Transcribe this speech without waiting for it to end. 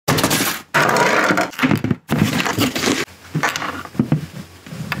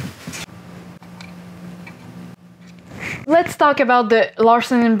Let's talk about the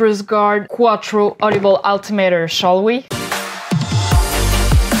Larsen & Brisgard Quattro Audible Altimeter, shall we?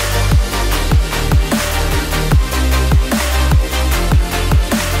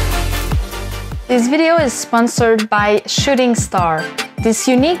 This video is sponsored by Shooting Star. This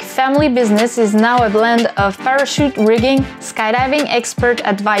unique family business is now a blend of parachute rigging, skydiving expert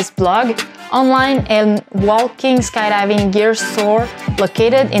advice blog, online and walking skydiving gear store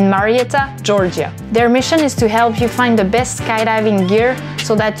located in Marietta, Georgia. Their mission is to help you find the best skydiving gear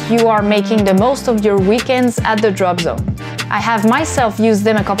so that you are making the most of your weekends at the drop zone. I have myself used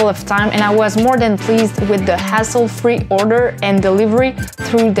them a couple of times and I was more than pleased with the hassle-free order and delivery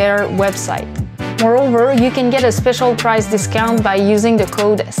through their website. Moreover, you can get a special price discount by using the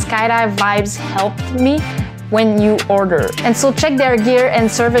code Skydive Vibes helped me when you order. And so check their gear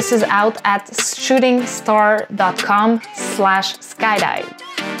and services out at shootingstar.com/skydive.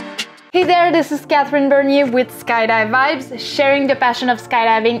 Hey there, this is Catherine Bernier with Skydive Vibes, sharing the passion of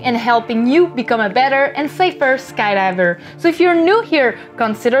skydiving and helping you become a better and safer skydiver. So if you're new here,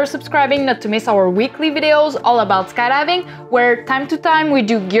 consider subscribing not to miss our weekly videos all about skydiving, where time to time we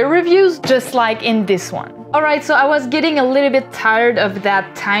do gear reviews, just like in this one. Alright, so I was getting a little bit tired of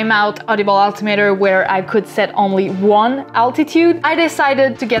that timeout Audible Altimeter where I could set only one altitude. I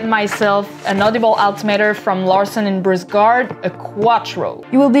decided to get myself an Audible Altimeter from Larsen & Brisgard, a Quattro.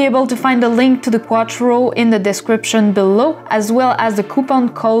 You will be able to find the link to the Quattro in the description below, as well as the coupon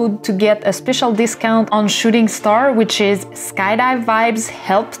code to get a special discount on Shooting Star, which is Skydive Vibes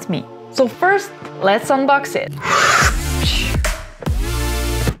helped me. So first, let's unbox it.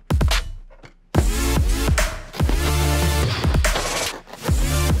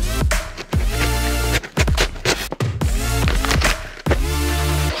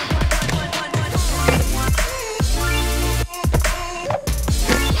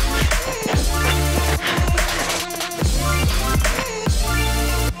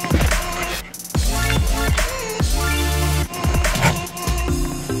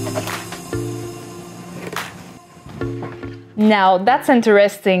 Now that's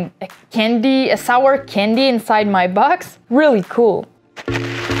interesting. A sour candy inside my box? Really cool.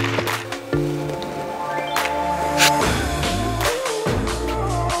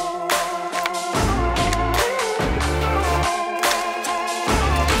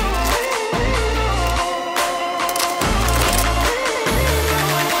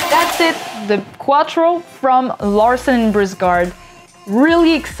 That's it, the Quattro from Larsen & Brisgard.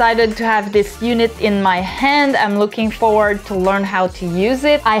 Really excited to have this unit in my hand. I'm looking forward to learn how to use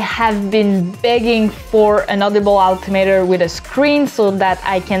it. I have been begging for an Audible Altimeter with a screen so that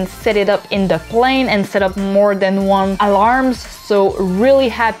I can set it up in the plane and set up more than one alarms. So really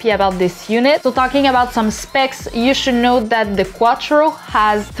happy about this unit. So talking about some specs, you should know that the Quattro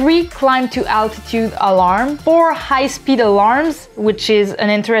has 3 climb to altitude alarms, 4 high-speed alarms, which is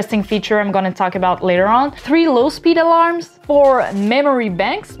an interesting feature I'm going to talk about later on, 3 low-speed alarms, 4 memory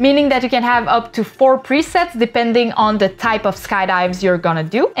banks, meaning that you can have up to 4 presets depending on the type of skydives you're gonna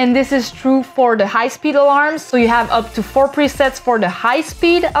do. And this is true for the high-speed alarms. So you have up to 4 presets for the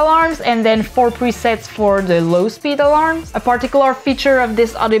high-speed alarms and then 4 presets for the low-speed alarms. A particular feature of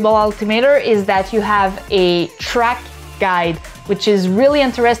this Audible Altimeter is that you have a track guide, which is really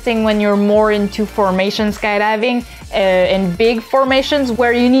interesting when you're more into formation skydiving and big formations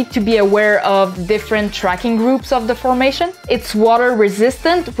where you need to be aware of different tracking groups of the formation. It's water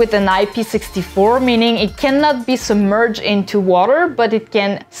resistant with an IP64, meaning it cannot be submerged into water, but it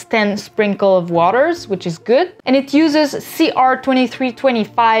can stand sprinkle of waters, which is good. And it uses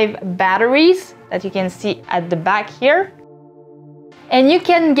CR2325 batteries that you can see at the back here. And you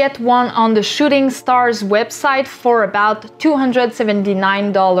can get one on the Shooting Star's website for about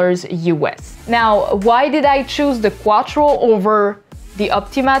 $279 US. Now, why did I choose the Quattro over the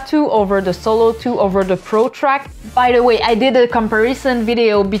Optima 2, over the Solo 2, over the Pro Track? By the way, I did a comparison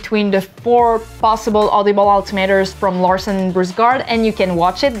video between the 4 possible Audible Altimeters from Larsen & Brisgard, and you can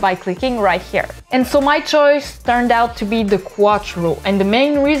watch it by clicking right here. And so my choice turned out to be the Quattro, and the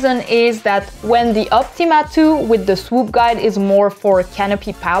main reason is that when the Optima 2 with the swoop guide is more for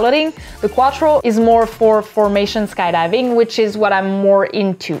canopy piloting, the Quattro is more for formation skydiving, which is what I'm more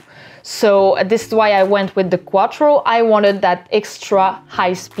into. So this is why I went with the Quattro. I wanted that extra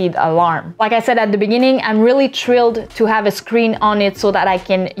high-speed alarm. Like I said at the beginning, I'm really thrilled to have a screen on it so that I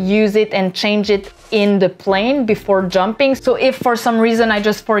can use it and change it in the plane before jumping. So if for some reason I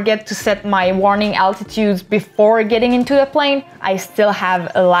just forget to set my warning altitudes before getting into the plane, I still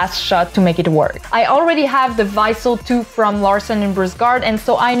have a last shot to make it work. I already have the Viso 2 from Larsen & Brisgard, and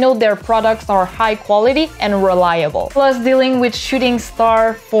so I know their products are high quality and reliable. Plus, dealing with Shooting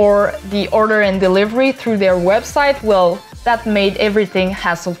Star for for the order and delivery through their website, well, that made everything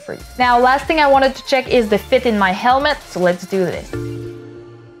hassle-free. Now, last thing I wanted to check is the fit in my helmet, so let's do this.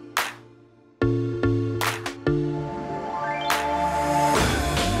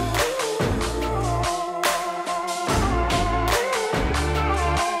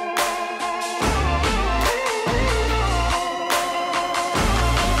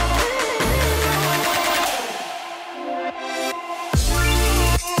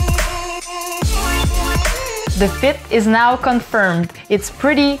 The fit is now confirmed. It's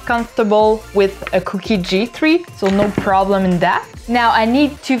pretty comfortable with a Cookie G3, so no problem in that. Now I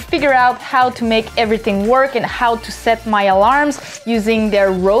need to figure out how to make everything work and how to set my alarms using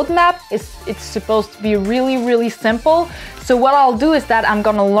their roadmap. It's supposed to be really simple. So what I'll do is that I'm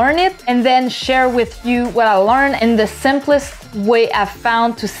gonna learn it and then share with you what I learned in the simplest way I've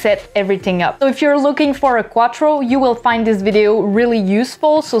found to set everything up. So if you're looking for a Quattro, you will find this video really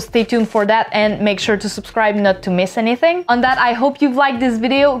useful, so stay tuned for that and make sure to subscribe not to miss anything. On that, I hope you've liked this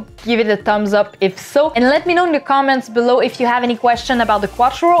video, give it a thumbs up if so, and let me know in the comments below if you have any question about the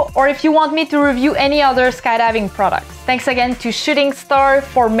Quattro or if you want me to review any other skydiving products. Thanks again to Shooting Star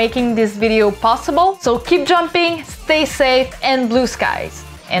for making this video possible. So keep jumping, stay safe, and blue skies.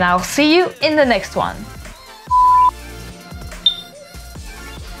 And I'll see you in the next one.